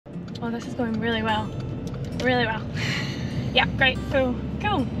Oh, this is going really well. Really well. Yeah, great. Full.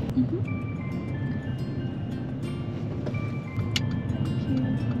 Cool.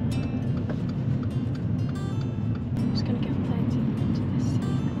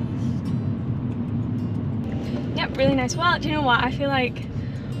 Yep, really nice. Well, do you know what? I feel like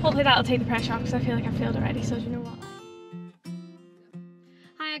hopefully that'll take the pressure off because I feel like I've failed already. So do you know what?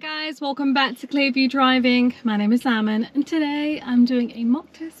 Hiya guys, welcome back to Clearview Driving. My name is Salmon and today I'm doing a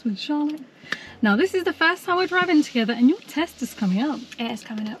mock test with Charlotte. Now this is the first time we're driving together and your test is coming up. It is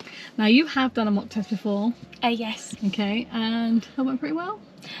coming up. Now you have done a mock test before. Yes. Okay, and that went pretty well?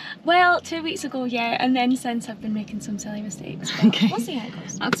 Well, 2 weeks ago, yeah, and then since I've been making some silly mistakes. Okay. We'll see how it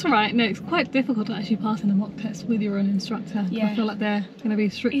goes. That's alright. No, it's quite difficult to actually pass in a mock test with your own instructor. Yeah. I feel like they're going to be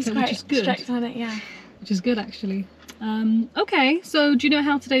stricter, He's quite which is good. strict on it, yeah. Which is good actually. Okay, so do you know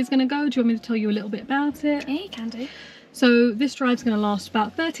how today's going to go? Do you want me to tell you a little bit about it? Yeah, you can do. So this drive's going to last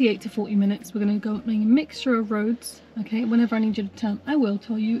about 38 to 40 minutes. We're going to go on a mixture of roads. Okay, whenever I need you to turn, I will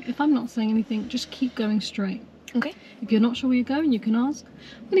tell you. If I'm not saying anything, just keep going straight. Okay. If you're not sure where you're going, you can ask.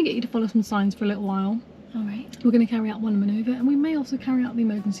 I'm going to get you to follow some signs for a little while. Alright. We're going to carry out one manoeuvre and we may also carry out the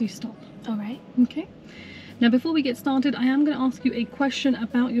emergency stop. Alright. Okay. Now before we get started, I am going to ask you a question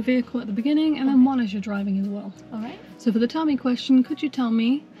about your vehicle at the beginning and then one as you're driving as well. Alright. So for the tell me question, could you tell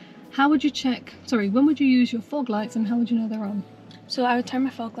me when would you use your fog lights and how would you know they're on? So I would turn my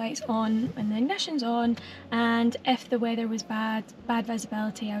fog lights on when the ignition's on, and if the weather was bad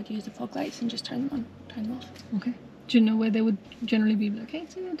visibility, I would use the fog lights and just turn them off. Okay. Do you know where they would generally be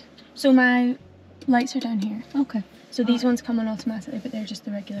located? So my lights are down here. Okay. So these ones come on automatically, but they're just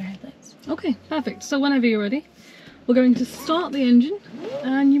the regular headlights. Okay, perfect. So whenever you're ready, we're going to start the engine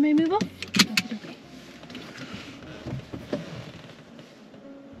and you may move on. Okay.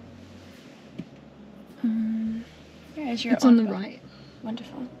 There's your It's on the right.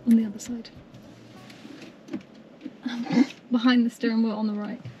 Wonderful. On the other side. Behind the steering wheel on the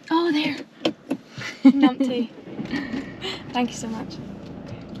right. Oh, there. Numpty. Thank you so much.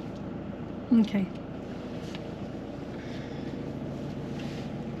 Okay.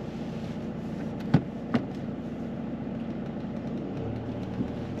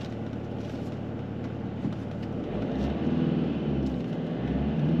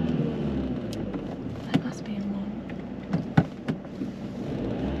 That must be a mom.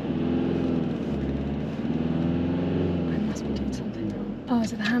 I must be doing something wrong. Oh,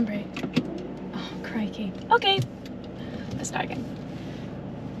 is it the handbrake? Oh, crikey. Okay. Let's start again.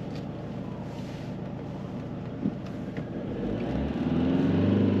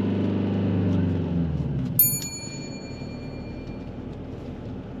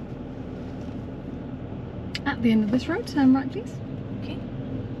 At the end of this road, turn right please. Okay.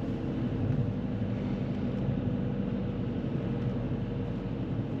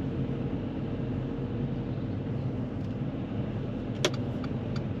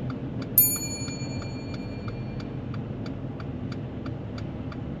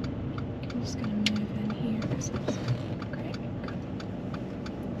 I'm just going to move in here because it's great.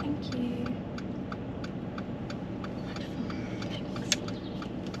 Thank you. Wonderful. Thanks.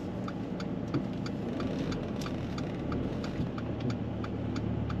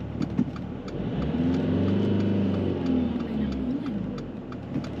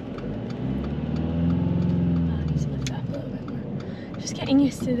 Just getting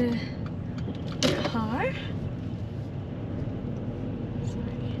used to the car.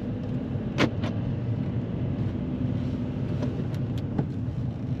 Sorry.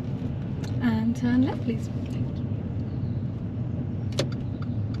 And turn left please.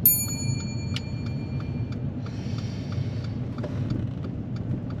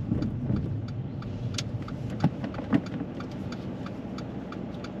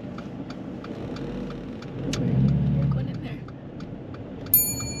 You're going in there.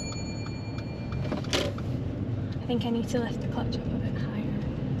 I think I need to lift the clutch up a bit higher.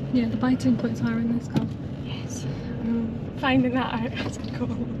 Yeah, the biting point's higher in this car. Yes, I'm finding that out as I go.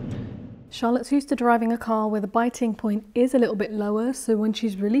 Charlotte's used to driving a car where the biting point is a little bit lower, so when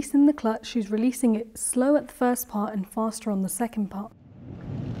she's releasing the clutch, she's releasing it slow at the first part and faster on the second part.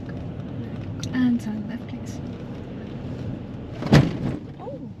 And turn left please.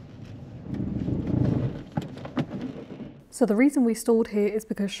 Oh. So the reason we stalled here is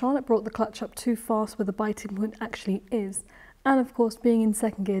because Charlotte brought the clutch up too fast where the biting point actually is. And of course being in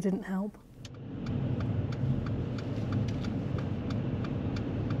second gear didn't help.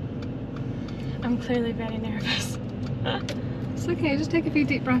 I'm clearly very nervous. It's okay, just take a few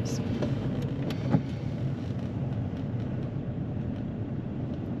deep breaths.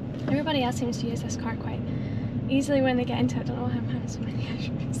 Everybody else seems to use this car quite easily when they get into it. I don't know why I'm having so many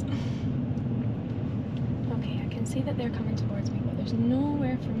issues. see that they're coming towards me, but there's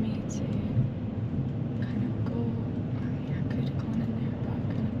nowhere for me to kind of go. Yeah, I could have gone in there, but I've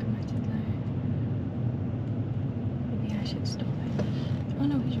kind of committed now. Maybe I should stop it. Oh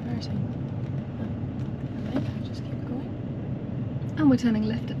no, he's reversing. Oh, I think I'll just keep going. And we're turning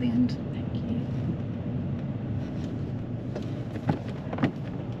left at the end. Thank you.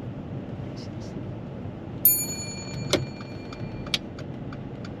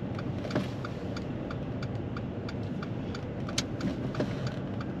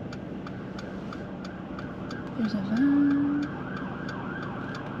 There's a van.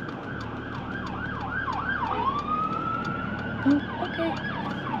 Oh, okay.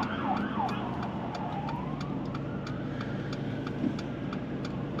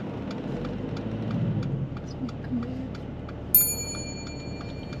 Let's make a move.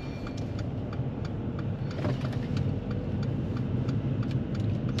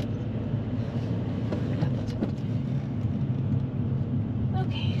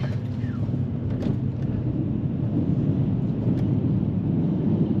 Okay.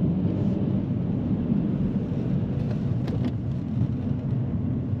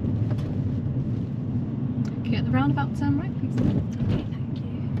 Okay, at the roundabout, turn right, please. Okay, thank you.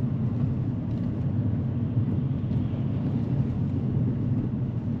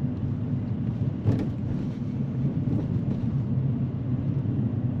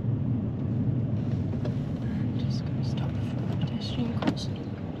 I'm just going to stop for pedestrian crossing.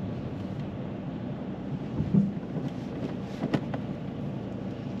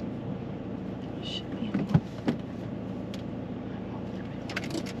 Should be able to.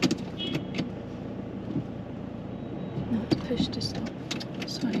 No, it's push to stop.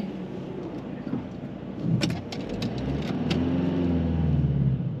 Sorry.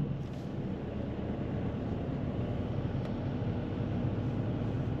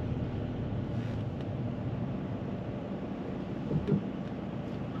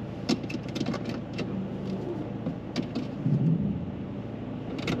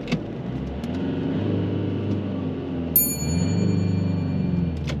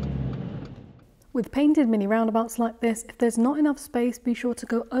 With painted mini roundabouts like this, if there's not enough space, be sure to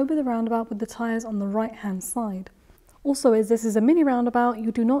go over the roundabout with the tyres on the right hand side. Also, as this is a mini roundabout,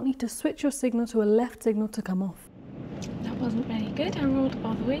 you do not need to switch your signal to a left signal to come off. That wasn't very good. I rolled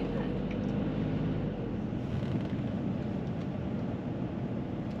all the way back.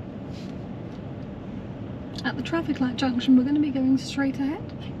 At the traffic light junction, we're going to be going straight ahead.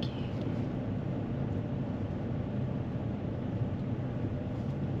 Thank you.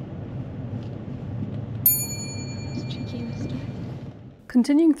 That's cheeky, mister.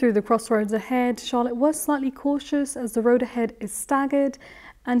 Continuing through the crossroads ahead, Charlotte was slightly cautious as the road ahead is staggered,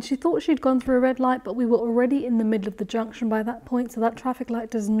 and she thought she'd gone through a red light, but we were already in the middle of the junction by that point, so that traffic light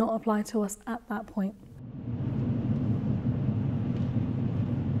does not apply to us at that point.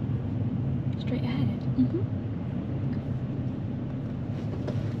 Straight ahead. Mm-hmm.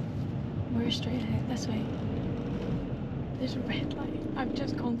 We're straight ahead. This way. There's a red light. I've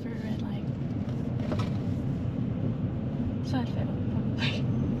just gone through a red light. Sad fail, probably.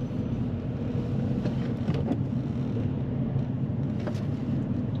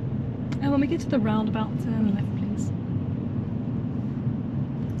 And when we get to the roundabout, turn left, please.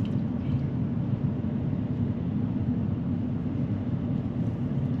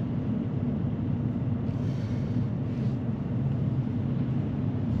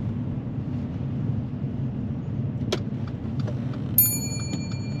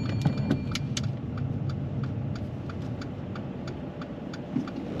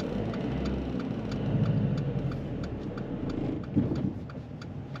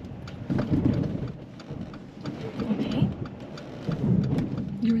 Okay.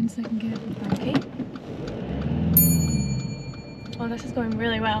 You're in second gear. Okay. Oh, this is going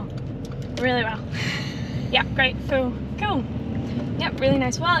really well. Really well. Yeah, great. Full. Cool. Yep, really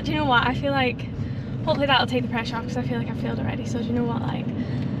nice. Well, do you know what? I feel like hopefully that'll take the pressure off because I feel like I've failed already. So do you know what? Like,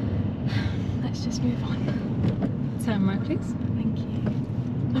 let's just move on. Turn right, please. Thank you.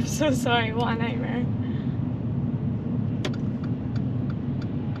 I'm so sorry. What a nightmare.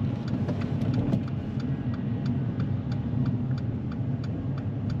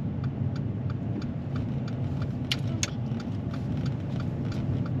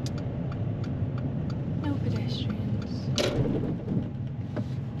 No pedestrians.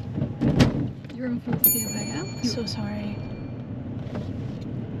 You're in fourth gear there, yeah? So sorry.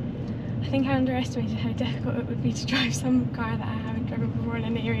 I think I underestimated how difficult it would be to drive some car that I haven't driven before in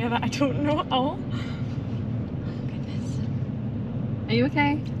an area that I don't know at all. Oh goodness. Are you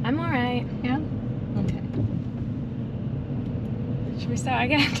okay? I'm alright. Yeah? Okay. Should we start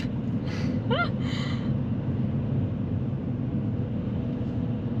again?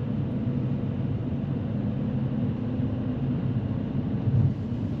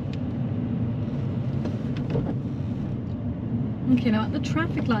 Okay, now at the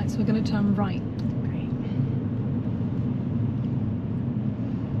traffic lights we're going to turn right. Great.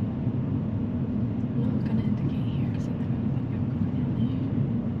 I'm not going to indicate here because then they're going to think I'm going in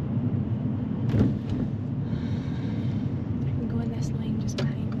there. I can go in this lane just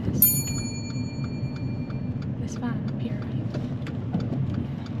behind this van up here, right?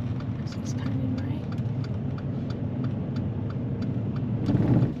 Yeah. So it's turning right.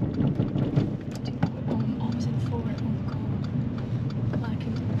 Opposite forward. Oh god. I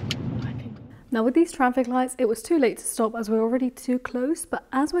can go. Now with these traffic lights, it was too late to stop as we're already too close, but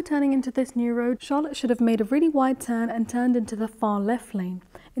as we're turning into this new road, Charlotte should have made a really wide turn and turned into the far left lane.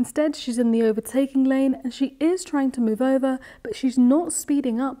 Instead, she's in the overtaking lane and she is trying to move over, but she's not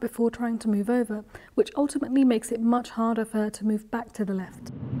speeding up before trying to move over, which ultimately makes it much harder for her to move back to the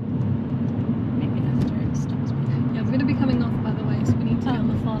left. Maybe that's where it stops me. Yeah, we're going to be coming off by the way, so we need to be on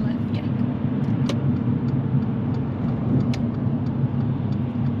the far left. Yeah.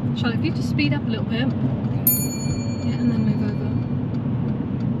 Charlotte, if you just speed up a little bit, yeah, and then move over.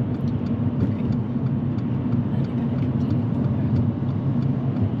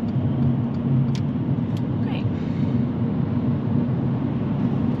 Great.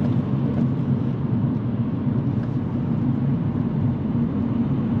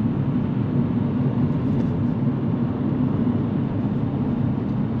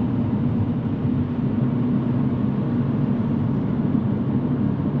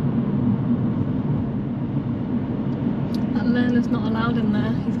 Learner's not allowed in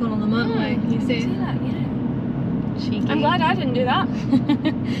there. He's gone on the motorway. Can you see? that? Yeah. Cheeky. I'm glad I didn't do that.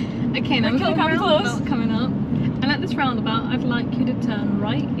 Okay, now I we've got a could've come close. roundabout coming up. And at this roundabout, I'd like you to turn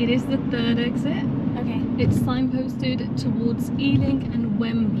right. It is the third exit. Okay. It's signposted towards Ealing and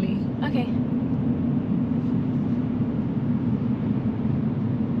Wembley. Okay.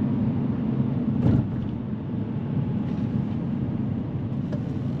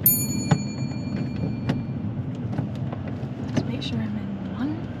 Let's make sure I'm in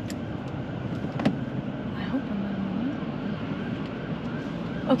one. I hope I'm in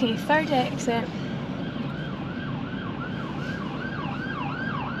one. Okay, third exit.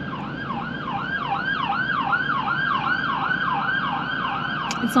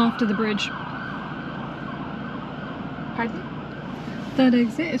 It's after the bridge. Pardon? Third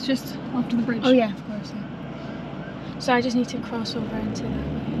exit, it's just after the bridge. Oh yeah, of course, yeah. So I just need to cross over into that lane.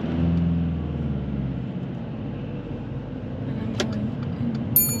 And I'm going in.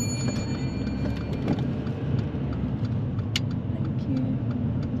 Thank you.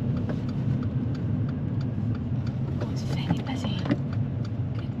 Oh, it's very busy.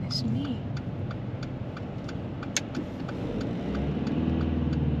 Goodness me.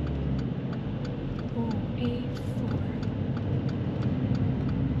 Oh, A4.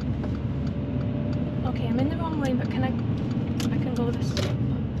 Okay, I'm in the wrong lane, but can I can go this way.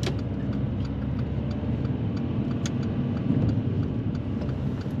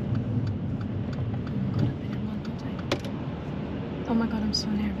 Oh my god, I'm so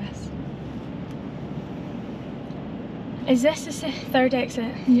nervous. Is this the third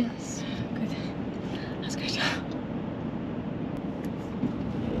exit? Yes. Good. That's good.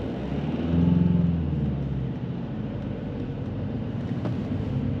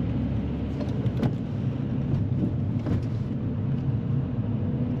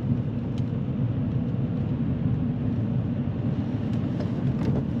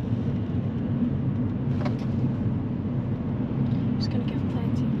 Just gonna give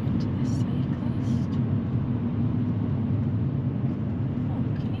plenty of room to this cyclist.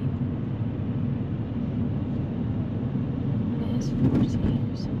 Okay. And it is 40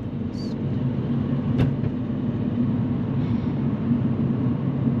 or something.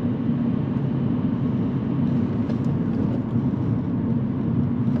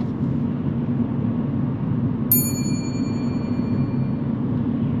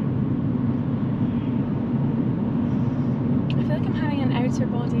 I feel like I'm having an outer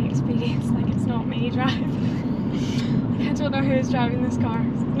body experience, like it's not me driving. Like I don't know who's driving this car.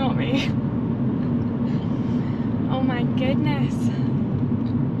 It's not me. Oh my goodness.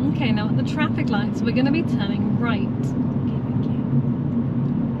 Okay, now at the traffic lights, we're going to be turning right. Okay, thank you.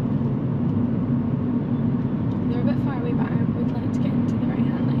 They're a bit far away, but I would like to get into the right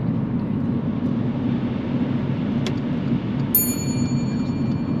hand lane if I'm doing that.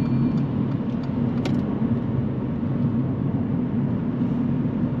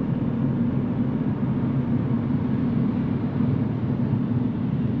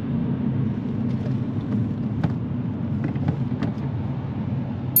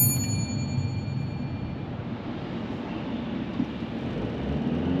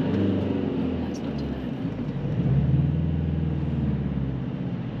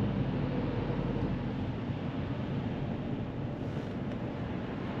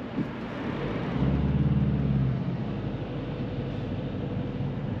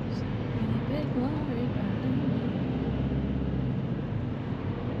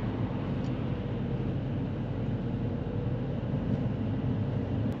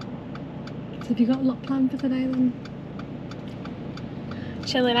 have you got a lot planned for today then?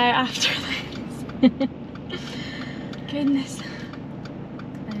 Chilling out after this. Goodness.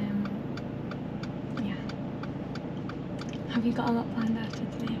 Yeah. Have you got a lot planned after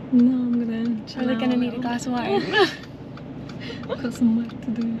today? No, I'm gonna chill Are out they gonna need a glass of wine? I've got some work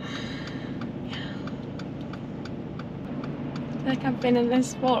to do. I feel like I've been in this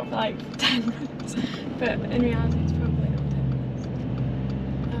spot for like 10 minutes, but in reality it's probably not 10 minutes.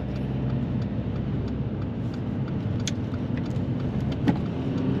 Okay.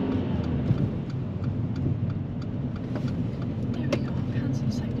 There we go, cancel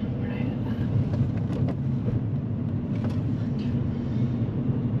signal, we're out of that.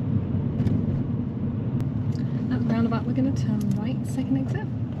 At the roundabout we're gonna turn right, second exit.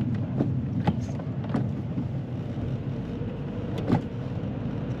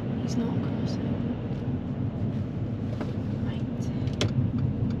 He's not crossing. Right.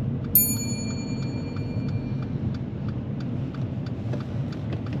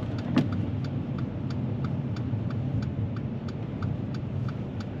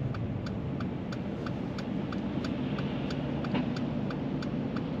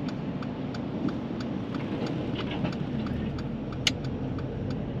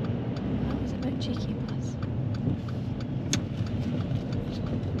 That was a bit cheeky of us.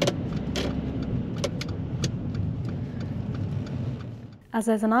 As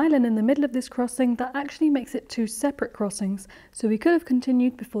there's an island in the middle of this crossing, that actually makes it two separate crossings, so we could have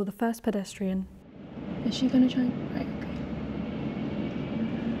continued before the first pedestrian. Is she gonna try? Right, okay.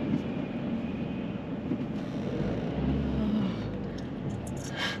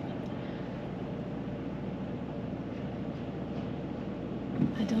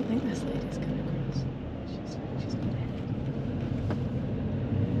 I don't think this lady's gonna cross. She's gonna hit.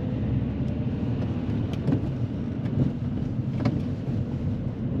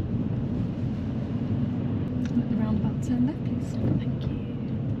 At the roundabout, turn left please. Thank you.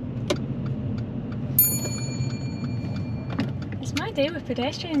 It's my day with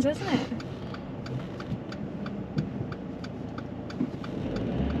pedestrians, isn't it?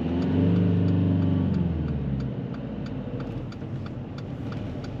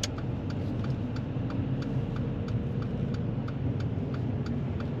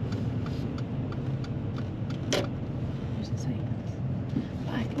 There's a cyclist.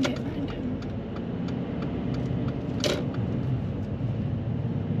 But I can get around him.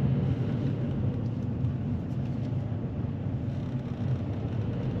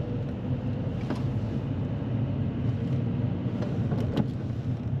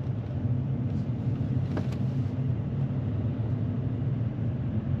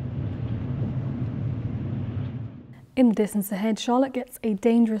 In the distance ahead, Charlotte gets a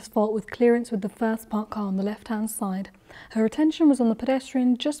dangerous fault with clearance with the first parked car on the left-hand side. Her attention was on the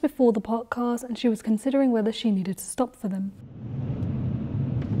pedestrian just before the parked cars and she was considering whether she needed to stop for them.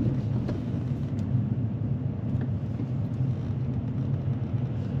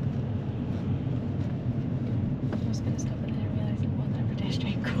 I was going to stop and then I realised it wasn't a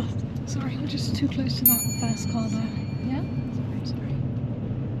pedestrian crossing. Sorry, I'm just too close to that first car there. Yeah? Sorry.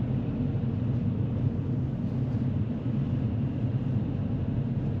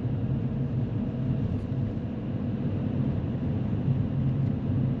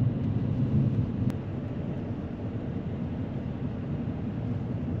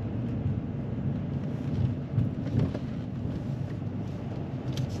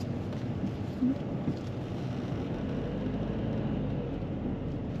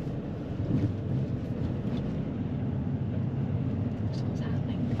 So what's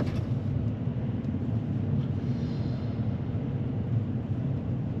happening?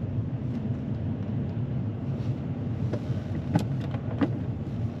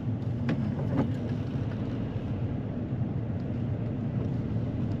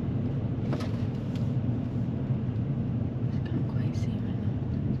 I can't quite see right now.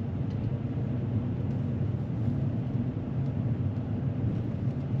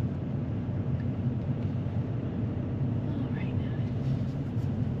 Oh, right now.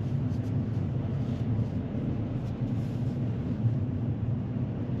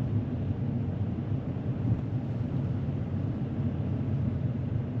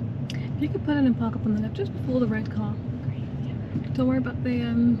 If you could put in and park up on the left just before the red car. Great, yeah. Don't worry about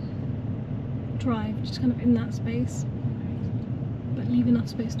the drive, just kind of in that space, but leave enough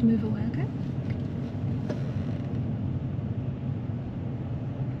space to move away, okay?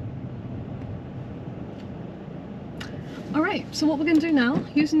 Alright, so what we're going to do now,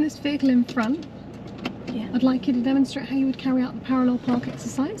 using this vehicle in front, Yeah. I'd like you to demonstrate how you would carry out the parallel park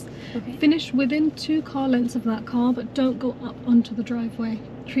exercise. Okay. Finish within 2 car lengths of that car, but don't go up onto the driveway.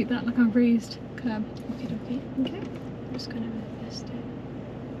 Treat that like I've raised curb. Okay, okay. Okay. I'm just gonna move this down.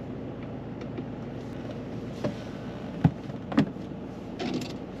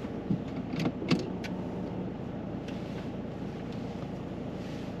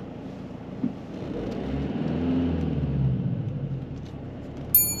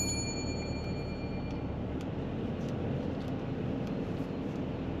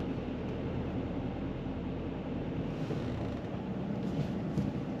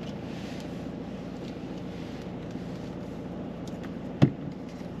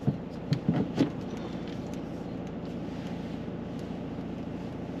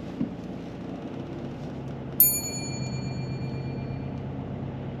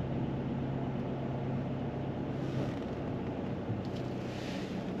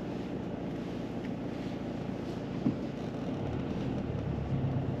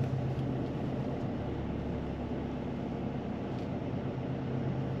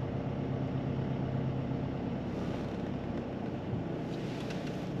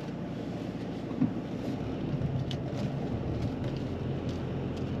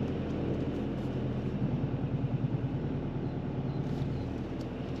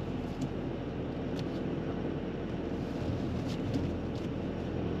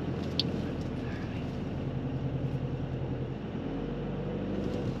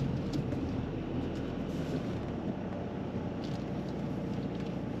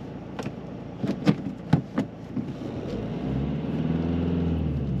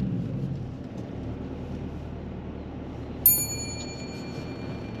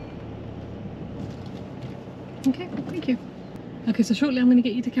 Okay, thank you. Okay, so shortly I'm going to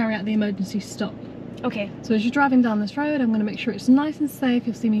get you to carry out the emergency stop. Okay. So as you're driving down this road, I'm going to make sure it's nice and safe.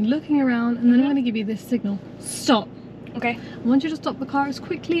 You'll see me looking around, and then I'm going to give you this signal. Stop. Okay. I want you to stop the car as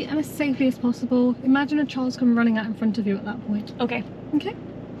quickly and as safely as possible. Imagine a child's come running out in front of you at that point. Okay. Okay?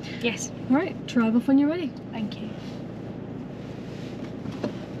 Yes. Alright, drive off when you're ready. Thank you.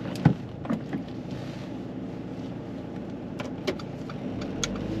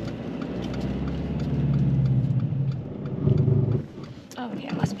 Okay,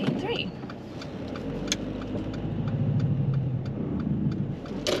 it must be 3.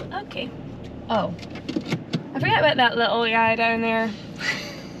 Okay. Oh. I forget about that little guy down there.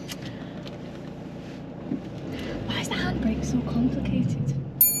 Why is the handbrake so complicated?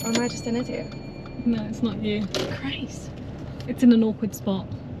 Or am I just an idiot? No, it's not you. Christ. It's in an awkward spot.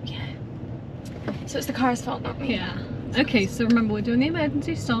 Yeah. So it's the car's fault, not me. Yeah. Okay, so remember we're doing the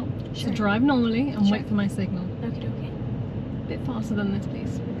emergency stop. Sure. So drive normally and Sure. wait for my signal. Okay, okay. A bit faster than this,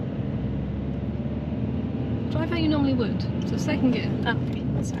 please. Drive how you normally would. So second gear. Okay,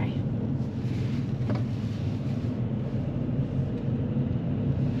 sorry.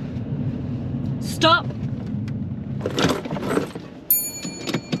 Stop!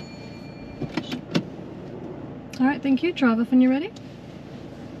 Alright, thank you. Drive off when you're ready.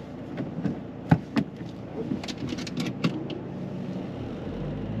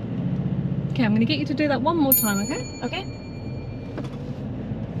 Okay, I'm going to get you to do that one more time, okay? Okay.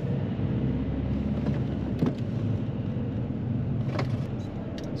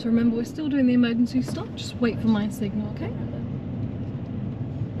 So remember, we're still doing the emergency stop. Just wait for my signal, okay?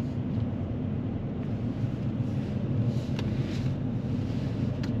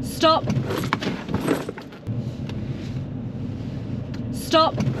 Stop!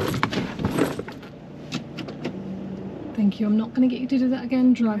 Stop! Thank you. I'm not going to get you to do that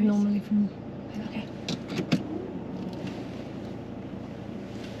again. Drive normally from... Okay.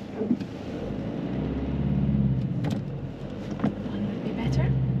 One would be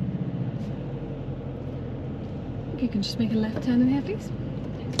better. You can just make a left turn in here, please.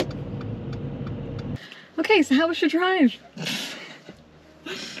 Okay, so how was your drive?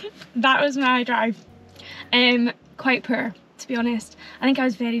 That was my drive. Quite poor, to be honest. I think I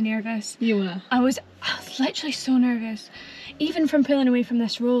was very nervous. You were. I was literally so nervous. Even from pulling away from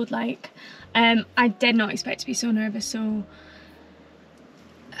this road, like, I did not expect to be so nervous, so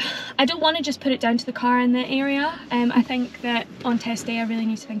I don't want to just put it down to the car in the area. I think that on test day I really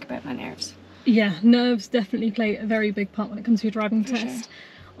need to think about my nerves. Yeah, nerves definitely play a very big part when it comes to your driving For test. sure.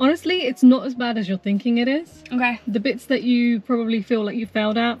 Honestly, it's not as bad as you're thinking it is. Okay. The bits that you probably feel like you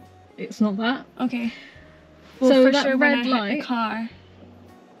failed at, it's not that. Okay. Well, So for that sure red when I hit light... the car,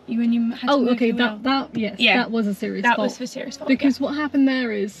 when you had to Oh, move okay, the wheel. that was a serious That fault. was for serious fault. Because what happened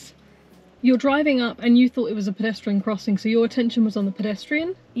there is, you're driving up and you thought it was a pedestrian crossing, so your attention was on the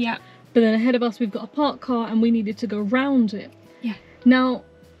pedestrian. Yeah. But then ahead of us, we've got a parked car and we needed to go round it. Yeah. Now,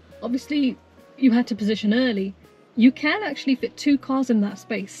 obviously, you had to position early. You can actually fit 2 cars in that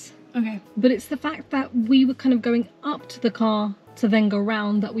space. Okay. But it's the fact that we were kind of going up to the car to then go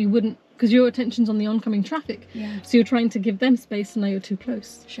round that we wouldn't because your attention's on the oncoming traffic. Yeah. So you're trying to give them space and now you're too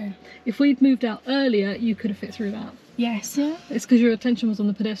close. Sure. If we'd moved out earlier, you could have fit through that. Yes. Yeah. It's because your attention was on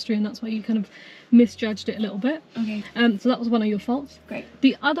the pedestrian, that's why you kind of misjudged it a little bit. Okay. So that was one of your faults. Great.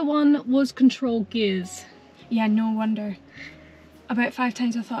 The other one was control gears. Yeah, no wonder. About 5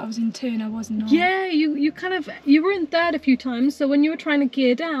 times I thought I was in 2 and I wasn't. Yeah, you were in 3rd a few times, so when you were trying to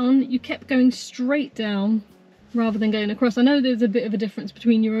gear down, you kept going straight down rather than going across. I know there's a bit of a difference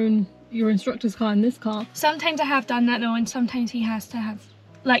between your instructor's car and this car. Sometimes I have done that though, and sometimes he has to have,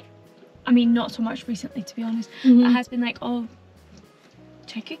 like, I mean, not so much recently to be honest. It has been like, oh,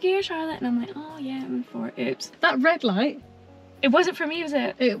 check your gear, Charlotte, and I'm like, oh yeah, I'm in 4. Oops. That red light. It wasn't for me, was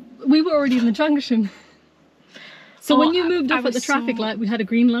it? We were already in the junction. So when you moved off at the traffic light, we had a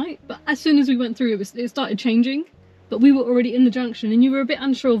green light, but as soon as we went through, it started changing. But we were already in the junction, and you were a bit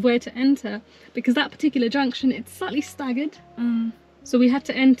unsure of where to enter because that particular junction, it's slightly staggered. So we had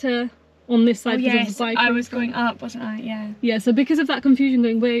to enter on this side. Yes, I was going up, wasn't I? Yeah. Yeah. So because of that confusion,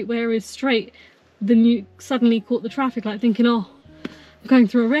 going where is straight, then you suddenly caught the traffic light, thinking, oh, I'm going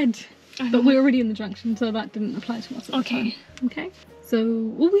through a red. But we're already in the junction, so that didn't apply to us. Okay. Okay. So,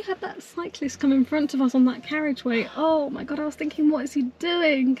 we had that cyclist come in front of us on that carriageway. Oh my god, I was thinking, what is he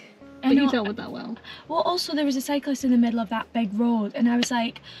doing? But you dealt with that well. Well, also there was a cyclist in the middle of that big road, and I was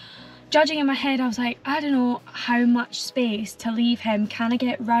like, judging in my head, I was like, I don't know how much space to leave him. Can I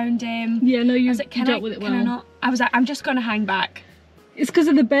get round him? Yeah, no, you like, dealt with it well. Can I not? I was like, I'm just gonna hang back. It's because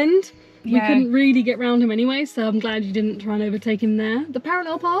of the bend. Yeah. We couldn't really get round him anyway, so I'm glad you didn't try and overtake him there. The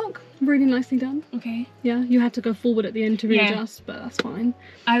parallel park, really nicely done. Okay. Yeah, you had to go forward at the end to readjust, but that's fine.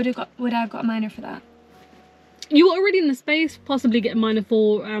 Would I have got a minor for that? You were already in the space, possibly get a minor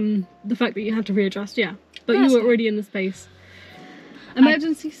for the fact that you had to readjust, yeah. But you were already in the space.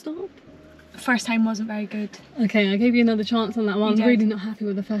 Emergency stop? First time wasn't very good. Okay, I gave you another chance on that one. I'm really not happy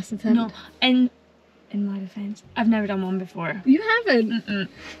with the first attempt. No, in my defence, I've never done one before. You haven't?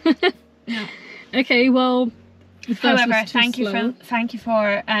 No. Okay, well, however, thank you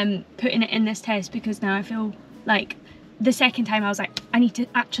for putting it in this test, because now I feel like the second time I was like, I need to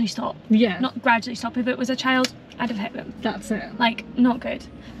actually stop. Yeah. Not gradually stop. If it was a child, I'd have hit them. That's it. Like, not good.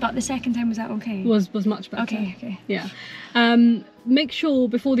 But the second time, was that okay? Was much better. Okay. Yeah. Make sure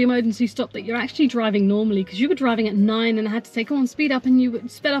before the emergency stop that you're actually driving normally, because you were driving at 9 and I had to say, come on, speed up, and you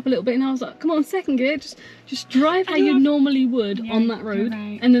sped up a little bit, and I was like, come on, second gear, just drive how you normally would on that road,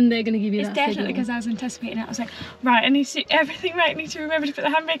 and then they're going to give you that signal. It's definitely because I was anticipating it. I was like, right, I need to do everything right, I need to remember to put the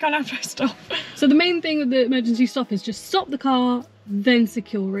handbrake on after I stop. So the main thing with the emergency stop is just stop the car, then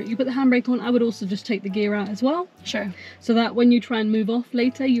secure it. You put the handbrake on. I would also just take the gear out as well. Sure. So that when you try and move off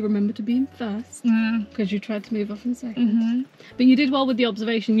later, you remember to be in first, because you tried to move off in second. But you did well with the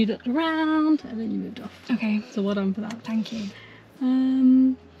observation. You looked around and then you moved off. Okay. So well done for that. Thank you.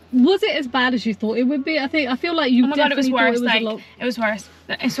 Was it as bad as you thought it would be? I feel like you. Oh my god, it was worse. It was worse.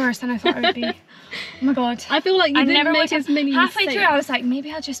 It's worse than I thought it would be. Oh my god. I feel like you didn't make as many halfway mistakes. through I was like,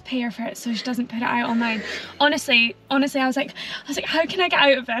 maybe I'll just pay her for it so she doesn't put it out online. Honestly, I was like, how can I get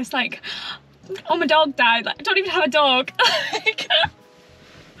out of this? Like, oh, my dog died. Like, I don't even have a dog. Like,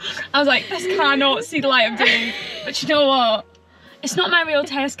 I was like, this cannot see the light of day. But you know what? It's not my real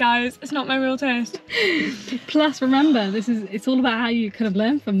test, guys. It's not my real test. Plus, remember, it's all about how you kind of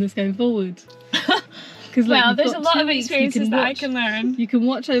learn from this going forward. Because there's a lot of experiences that I can learn. You can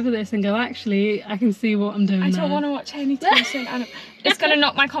watch over this and go, actually, I can see what I'm doing. I don't want to watch anything soon. It's going to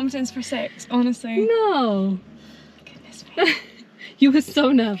knock my confidence for 6, honestly. No. Goodness me. You were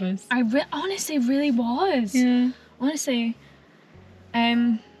so nervous. I honestly really was. Yeah. Honestly.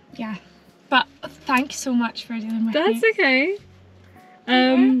 Yeah. But thank you so much for dealing with me. That's okay.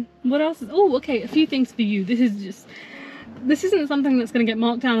 What else? Oh, okay. A few things for you. This isn't something that's going to get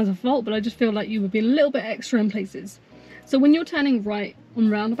marked down as a fault, but I just feel like you would be a little bit extra in places. So when you're turning right on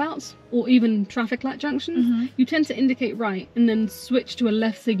roundabouts or even traffic light junctions, you tend to indicate right and then switch to a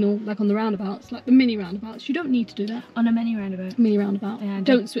left signal, like on the roundabouts, like the mini roundabouts. You don't need to do that. On a mini roundabout? Mini roundabout. Yeah,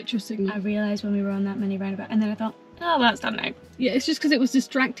 don't switch your signal. I realised when we were on that mini roundabout, and then I thought, oh, well, that's done now. Yeah, it's just because it was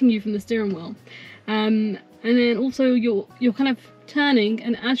distracting you from the steering wheel. And then also you're kind of turning,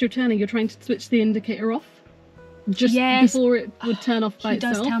 and as you're turning, you're trying to switch the indicator off. Just before it would turn off by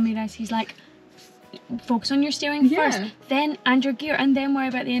itself. He does tell me this. He's like, focus on your steering first, then and your gear, and then worry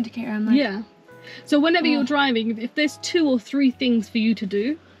about the indicator. I'm like, yeah. So whenever you're driving, if there's 2 or 3 things for you to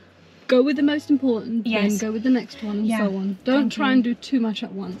do, go with the most important, then go with the next one, and so on. Don't try and do too much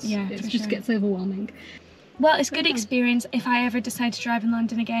at once. Yeah, it just gets overwhelming. Well, it's good experience if I ever decide to drive in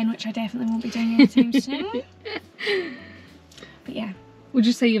London again, which I definitely won't be doing anytime soon. But yeah. Would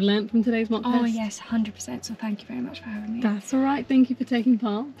you say you've learnt from today's mock test? Oh yes, 100%, so thank you very much for having me. That's alright, thank you for taking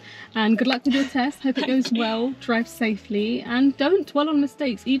part. And good luck with your test, hope it goes well, drive safely, and don't dwell on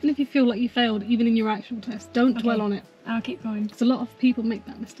mistakes, even if you feel like you failed, even in your actual test. Don't dwell on it. I'll keep going. Because a lot of people make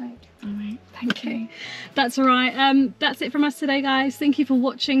that mistake. Alright, thank you. That's alright. That's it from us today, guys. Thank you for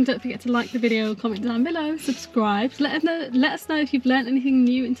watching. Don't forget to like the video, comment down below, subscribe. Let us know if you've learned anything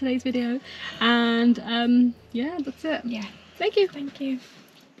new in today's video. And yeah, that's it. Yeah. Thank you. Thank you.